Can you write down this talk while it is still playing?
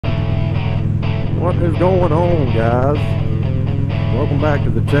What is going on, guys? Welcome back to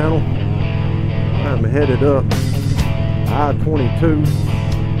the channel. I'm headed up I-22.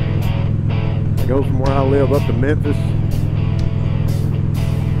 It goes from where I live up to Memphis.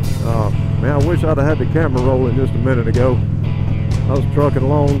 Man, I wish I'd have had the camera rolling just a minute ago. I was trucking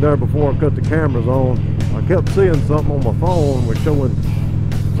along there before I cut the cameras on. I kept seeing something on my phone was showing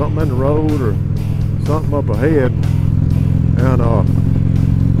something in the road or something up ahead. And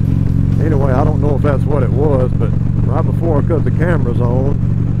anyway, I don't know if that's what it was, but right before I cut the cameras on,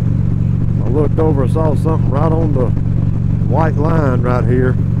 I looked over and saw something right on the white line right here,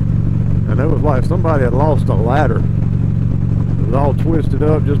 and it was like somebody had lost a ladder. It was all twisted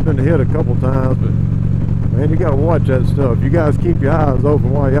up, just been hit a couple times, but man, you gotta watch that stuff. You guys keep your eyes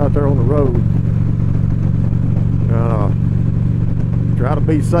open while you're out there on the road. Try to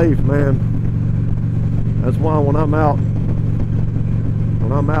be safe, man. That's why when I'm out,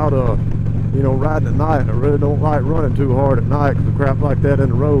 you know, riding at night, I really don't like running too hard at night, because the crap like that in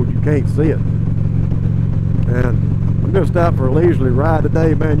the road, you can't see it. And I'm just out for a leisurely ride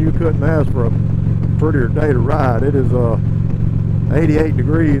today, man. You couldn't ask for a prettier day to ride. It is 88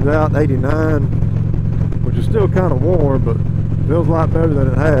 degrees out, 89, which is still kind of warm, but feels a lot better than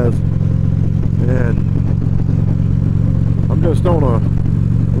it has. And I'm just on a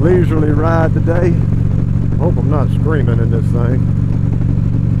leisurely ride today. I hope I'm not screaming in this thing.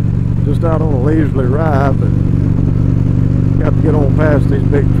 Just out on a leisurely ride, but got to get on past these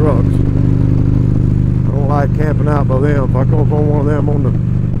big trucks. I don't like camping out by them. If I come up on one of them on the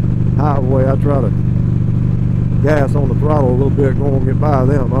highway, I try to gas on the throttle a little bit, go and get by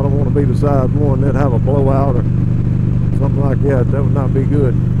them. I don't want to be beside one that have a blowout or something like that. That would not be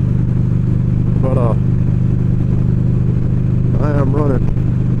good. But I am running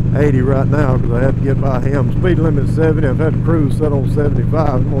 80 right now because I had to get by him. Speed limit 70. I've had to cruise set on 75.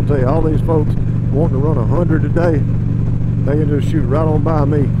 I'm going to tell you, all these folks wanting to run 100 today, they can just shoot right on by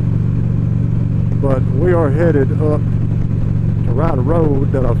me. But we are headed up to ride a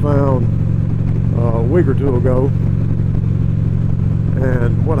road that I found a week or two ago.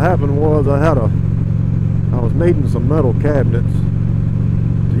 And what happened was I was needing some metal cabinets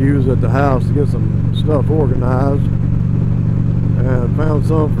to use at the house to get some stuff organized. And found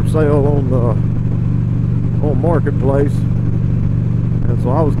some for sale on Marketplace. And so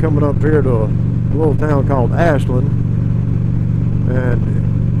I was coming up here to a little town called Ashland, and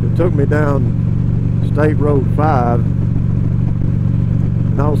it took me down State Road 5.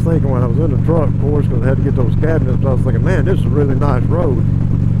 And I was thinking, when I was in the truck, of course, because I had to get those cabinets, I was thinking, man, this is a really nice road.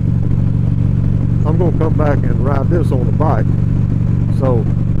 I'm going to come back and ride this on the bike. So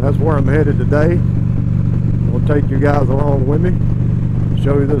that's where I'm headed today. I'll take you guys along with me,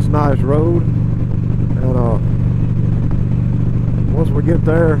 show you this nice road, and once we get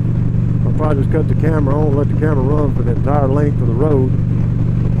there, I'll probably just cut the camera on, let the camera run for the entire length of the road.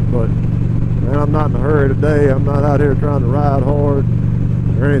 But man, I'm not in a hurry today. I'm not out here trying to ride hard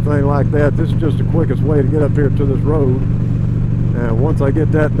or anything like that. This is just the quickest way to get up here to this road. And once I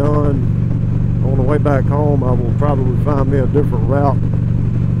get that done, on the way back home, I will probably find me a different route,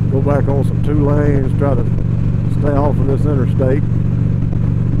 go back on some 2 lanes, try to stay off of this interstate.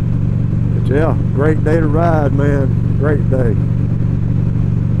 But yeah, great day to ride, man. Great day.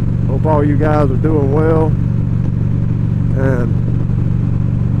 Hope all you guys are doing well. And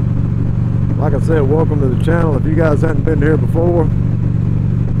like I said, welcome to the channel. If you guys hadn't been here before,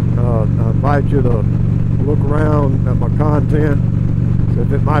 I invite you to look around at my content. So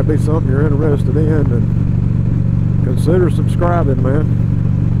if it might be something you're interested in, then consider subscribing, man.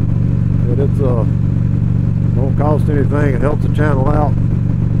 And it's don't cost anything. It helps the channel out,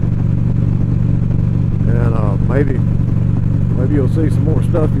 and maybe you'll see some more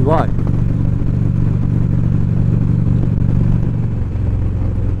stuff you like.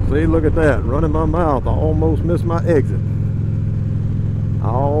 See, look at that, running my mouth. I almost missed my exit.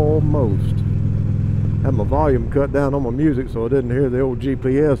 Almost. Had my volume cut down on my music so I didn't hear the old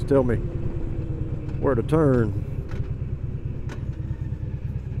GPS tell me where to turn.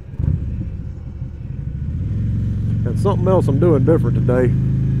 And something else I'm doing different today.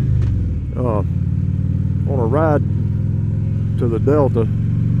 On a ride to the Delta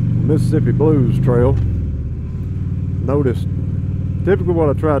Mississippi Blues Trail, noticed typically what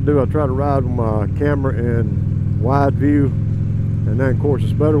I try to do, I try to ride with my camera in wide view, and then of course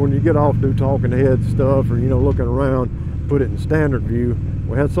it's better when you get off, do talking head stuff, or you know, looking around, put it in standard view.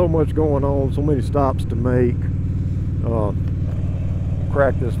 We had so much going on, so many stops to make.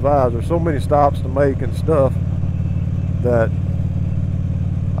 Crack this visor, so many stops to make and stuff, that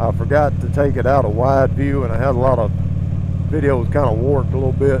I forgot to take it out of wide view, and I had a lot of videos kind of warped a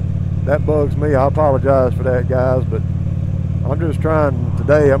little bit. that bugs me. I apologize for that, guys, but I'm just trying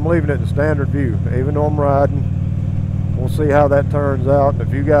today. I'm leaving it in standard view, even though I'm riding. We'll see how that turns out. And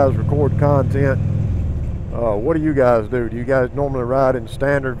if you guys record content, what do you guys do? Do you guys normally ride in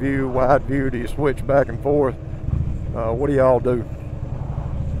standard view, wide view? Do you switch back and forth? What do y'all do?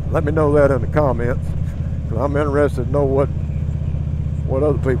 Let me know that in the comments, because I'm interested to know what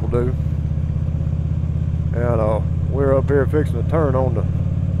other people do. And we're up here fixing to turn on the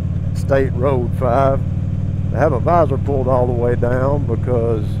State Road 5. I have my visor pulled all the way down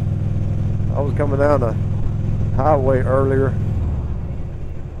because I was coming down the highway earlier.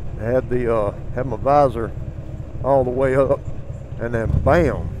 I had my visor all the way up, and then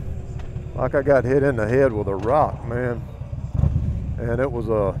bam, like I got hit in the head with a rock, man. And it was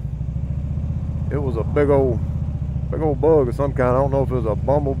a big old bug of some kind. I don't know if it was a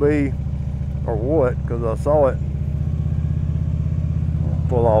bumblebee or what, because I saw it. I'll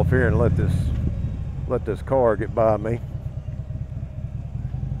pull off here and let this car get by me.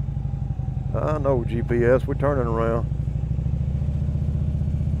 I know GPS, we're turning around.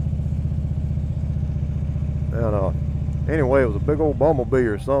 And anyway, it was a big old bumblebee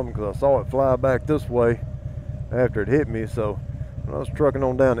or something, because I saw it fly back this way after it hit me. So when I was trucking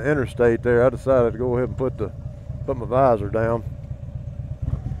on down the interstate there, I decided to go ahead and put my visor down.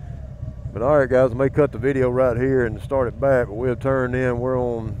 But all right, guys, I may cut the video right here and start it back, but we'll turn in. We're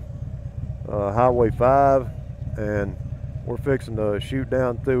on Highway 5, and we're fixing to shoot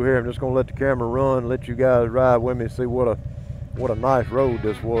down through here. I'm just gonna let the camera run, let you guys ride with me, see what a nice road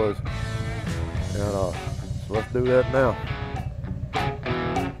this was. And so let's do that now.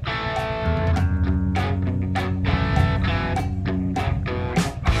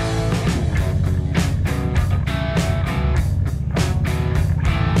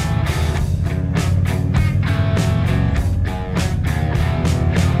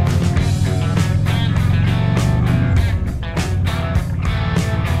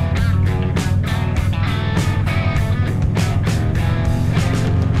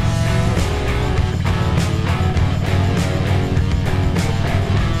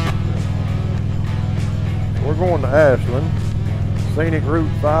 We're going to Ashland, Scenic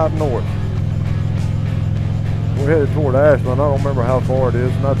Route 5 North. We're headed toward Ashland. I don't remember how far it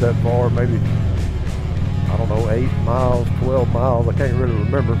is, not that far, maybe, I don't know, 8 miles, 12 miles, I can't really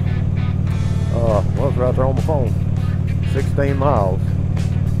remember. Well, it's right there on my phone, 16 miles.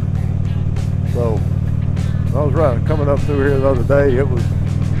 So, I was right coming up through here the other day. It was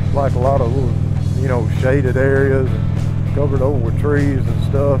like a lot of little, shaded areas and covered over with trees and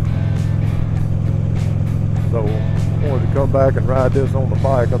stuff. So I wanted to come back and ride this on the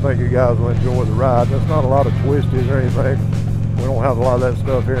bike. I think you guys will enjoy the ride. There's not a lot of twisties or anything. We don't have a lot of that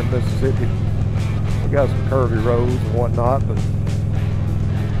stuff here in Mississippi. We got some curvy roads and whatnot, but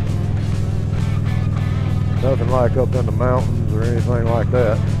nothing like up in the mountains or anything like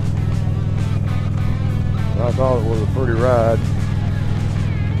that. I thought it was a pretty ride.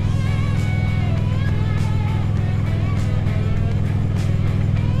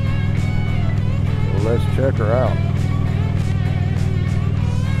 Let's check her out.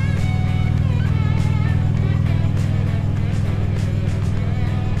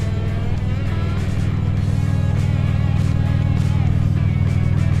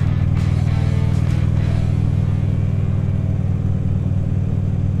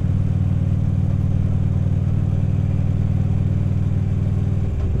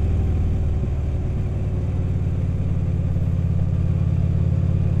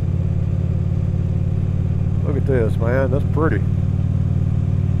 Look at this, man. That's pretty.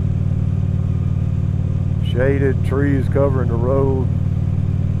 Shaded trees covering the road.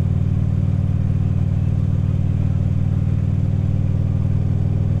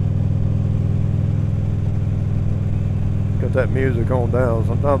 Got that music on down.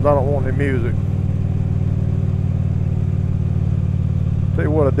 Sometimes I don't want any music. Tell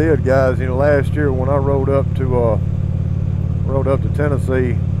you what I did, guys. Last year when I rode up to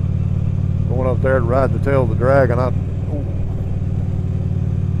Tennessee, going up there to ride the Tail of the Dragon, I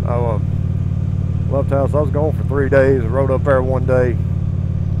left the house. I was gone for 3 days. I rode up there one day,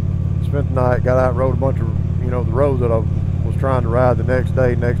 spent the night, got out, rode a bunch of the roads that I was trying to ride the next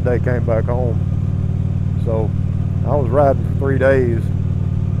day. Next day came back home. So I was riding for 3 days,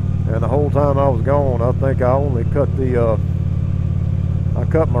 and the whole time I was gone, I think I only cut I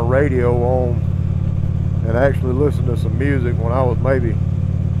cut my radio on and actually listened to some music when I was maybe,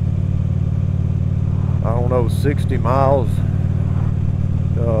 I don't know, 60 miles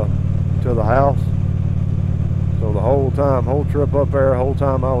to the house. So the whole trip up there, whole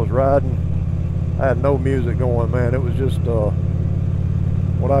time I was riding, I had no music going, man. It was just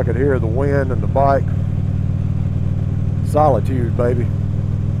what I could hear, the wind and the bike. Solitude, baby.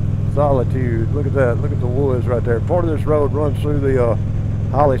 Solitude. Look at that. Look at the woods right there. Part of this road runs through the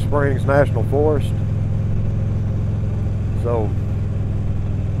Holly Springs National Forest. So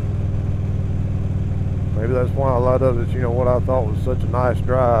maybe that's why a lot of it's, you know, what I thought was such a nice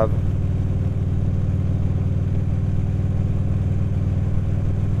drive.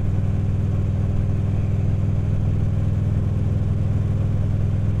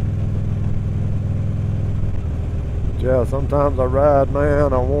 But yeah, sometimes I ride,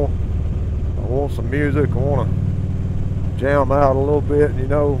 man, I want some music, I want to jam out a little bit, you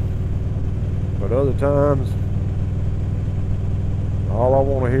know, but other times all I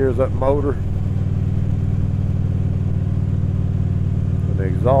want to hear is that motor and the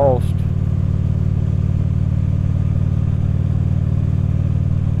exhaust.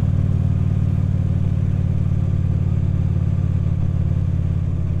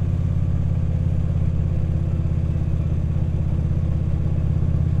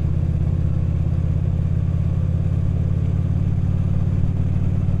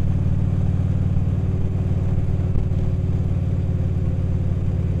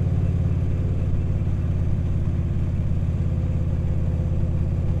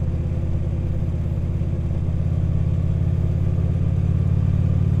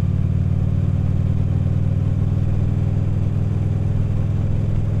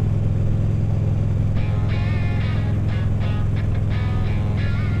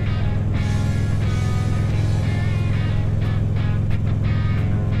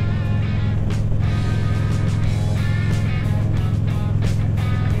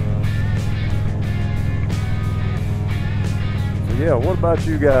 Yeah, what about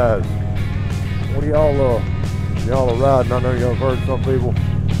you guys? What do y'all are riding? I know y'all have heard some people,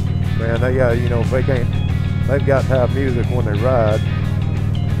 man, they got, you know, they've got to have music when they ride.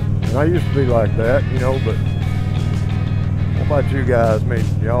 And I used to be like that, you know, but what about you guys? I mean,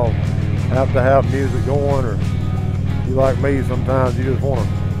 y'all have to have music going, or you like me, sometimes you just want to,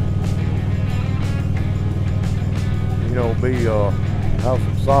 you know, have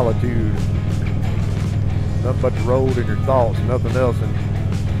some solitude. Nothing but the road and your thoughts, nothing else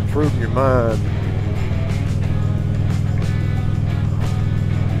intruding your mind.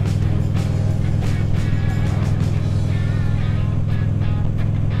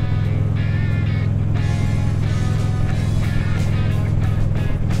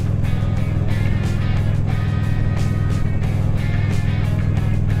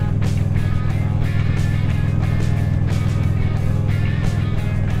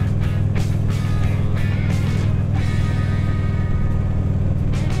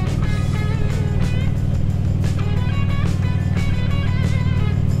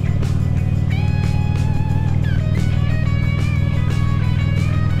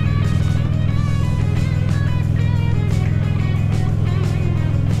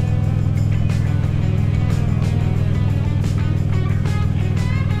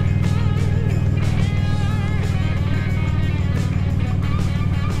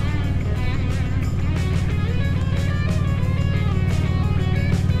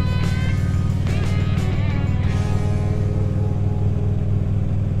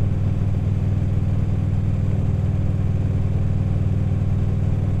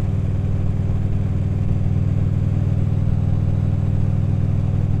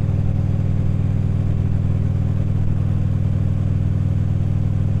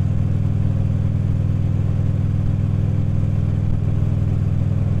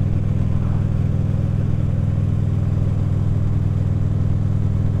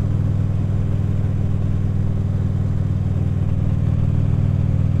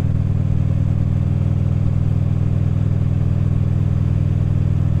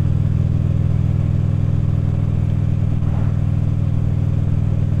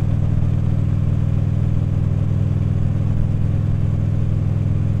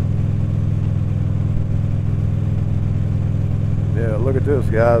 Look at this,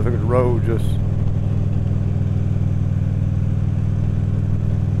 guys. Look at the road just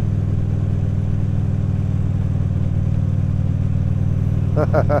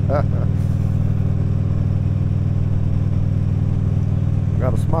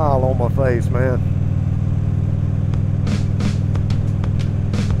got a smile on my face, man.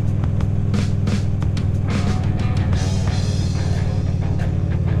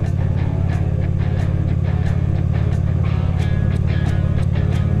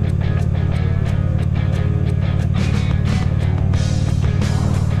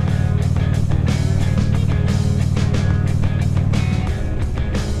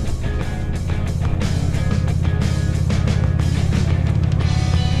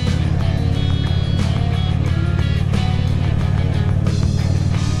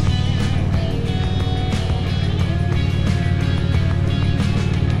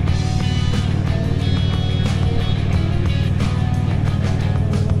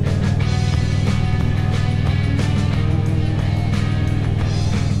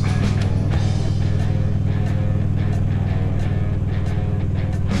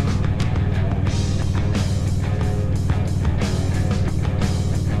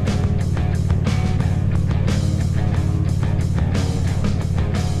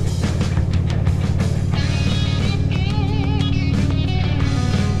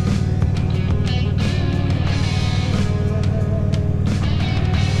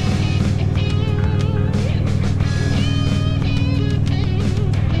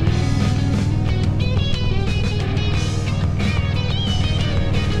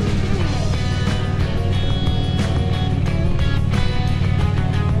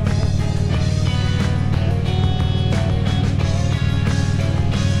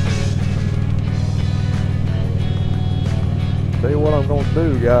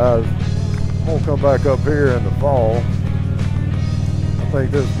 do, guys, I'm gonna come back up here in the fall. I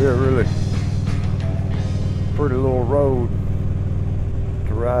think this will be a really pretty little road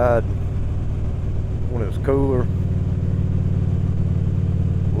to ride when it's cooler.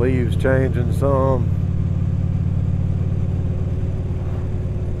 Leaves changing some.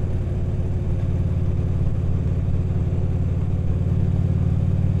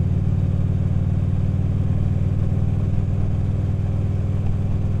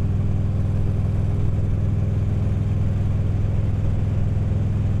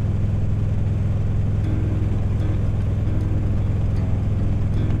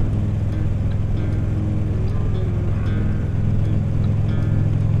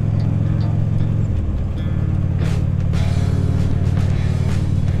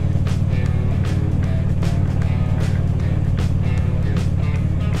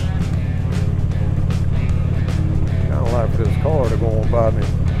 This car to go on by me.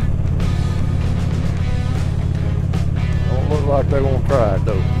 Don't look like they're gonna try it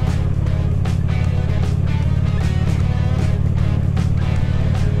though.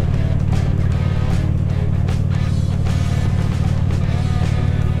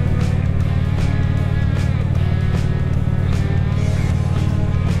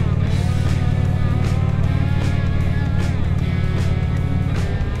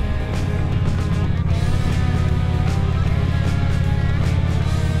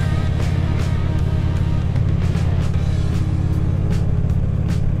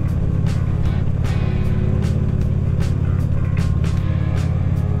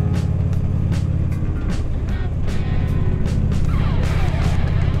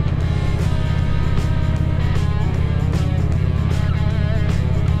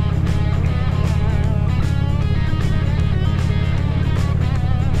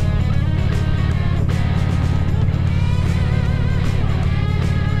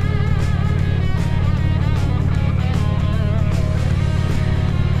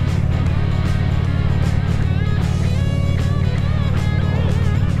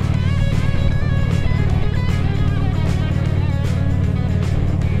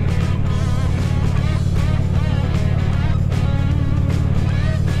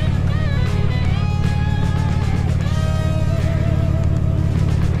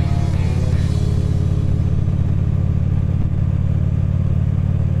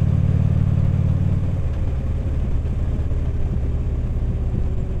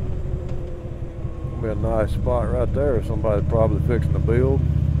 Be a nice spot right there. Somebody's probably fixing to build.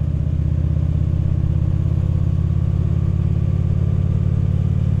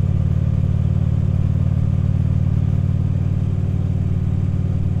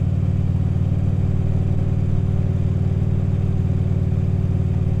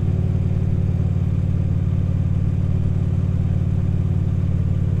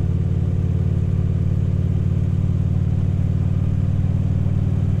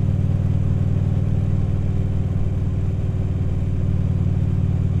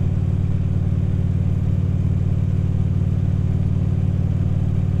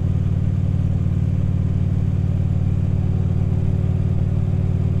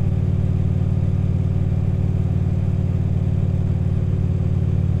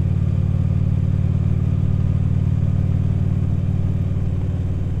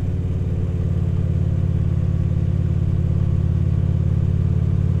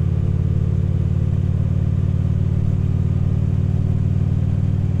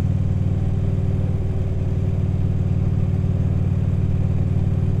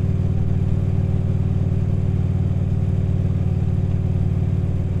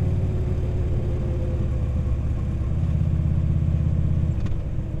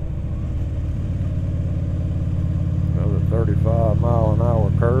 Another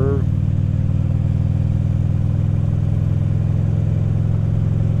 35-mile-an-hour curve.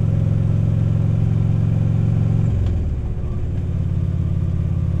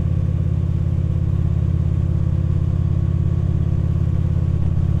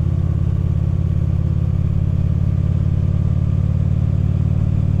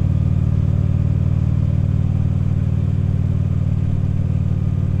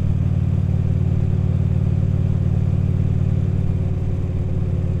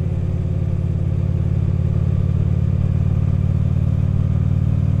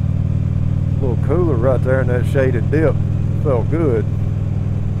 Cooler right there in that shaded dip. Felt good.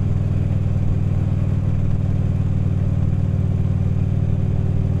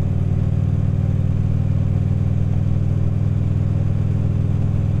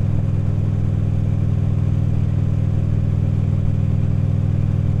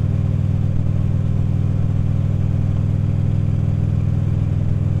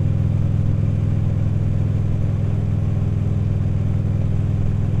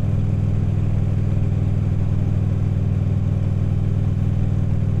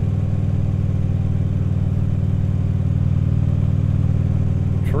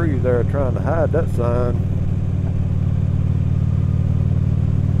 He's there trying to hide that sign.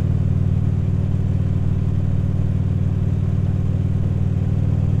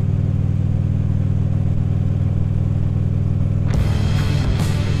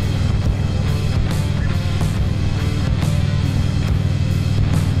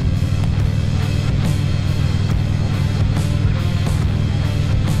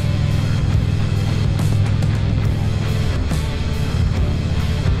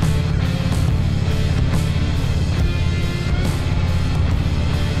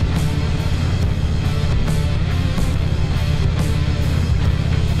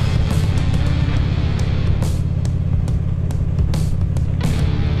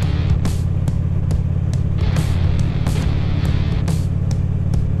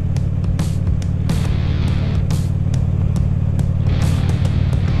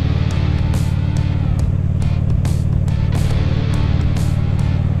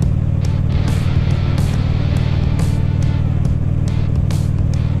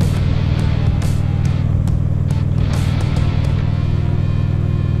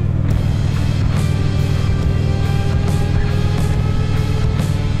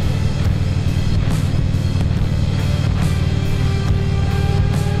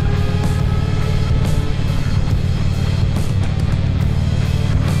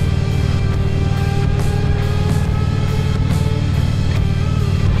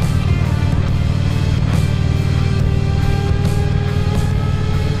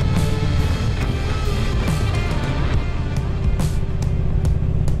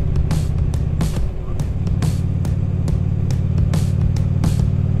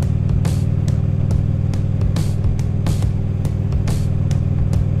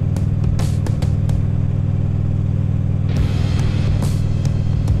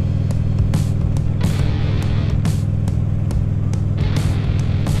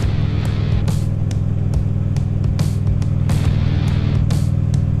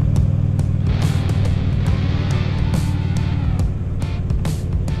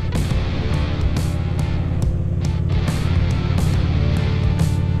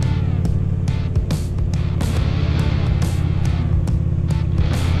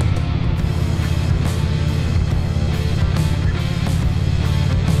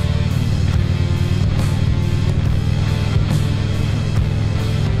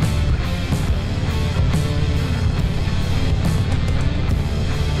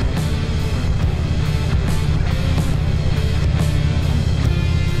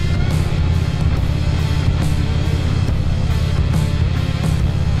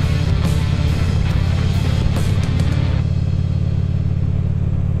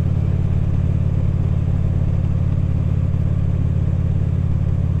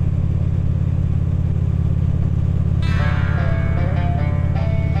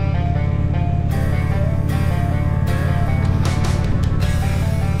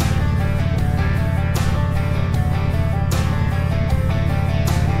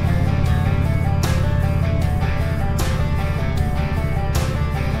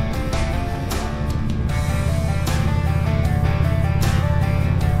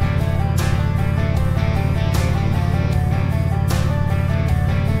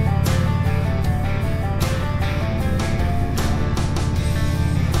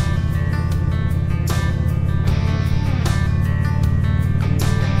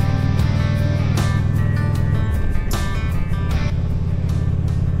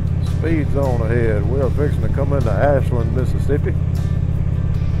 Speed zone ahead. We're fixing to come into Ashland, Mississippi.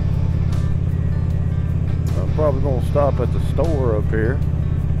 I'm probably going to stop at the store up here.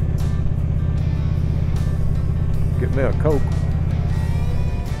 Get me a Coke.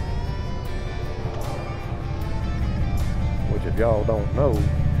 Which, if y'all don't know,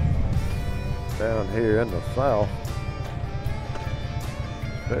 down here in the South,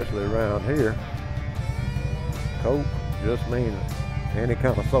 especially around here, Coke just means any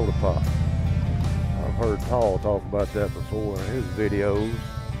kind of soda pop. I've heard Paul talk about that before in his videos.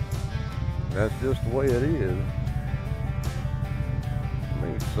 That's just the way it is. Let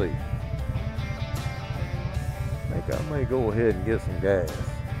me see. I think I may go ahead and get some gas.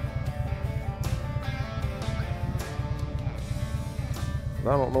 I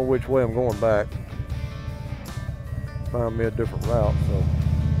don't know which way I'm going back. Find me a different route, so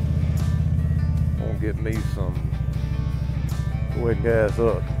I'm gonna get me some. Go ahead and gas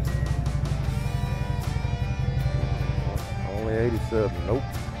up. Only 87. Nope.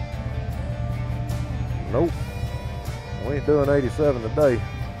 Nope. We ain't doing 87 today.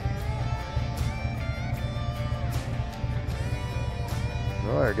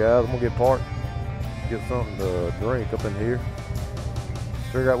 Alright guys, I'm gonna get parked. Get something to drink up in here.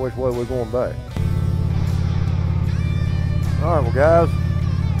 figure out which way we're going back. All right, well guys,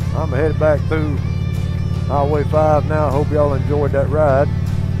 I'm headed back through Highway 5 now. I hope y'all enjoyed that ride.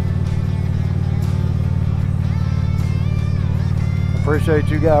 Appreciate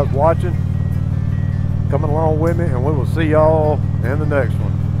you guys watching, coming along with me, and we will see y'all in the next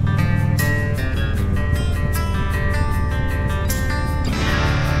one.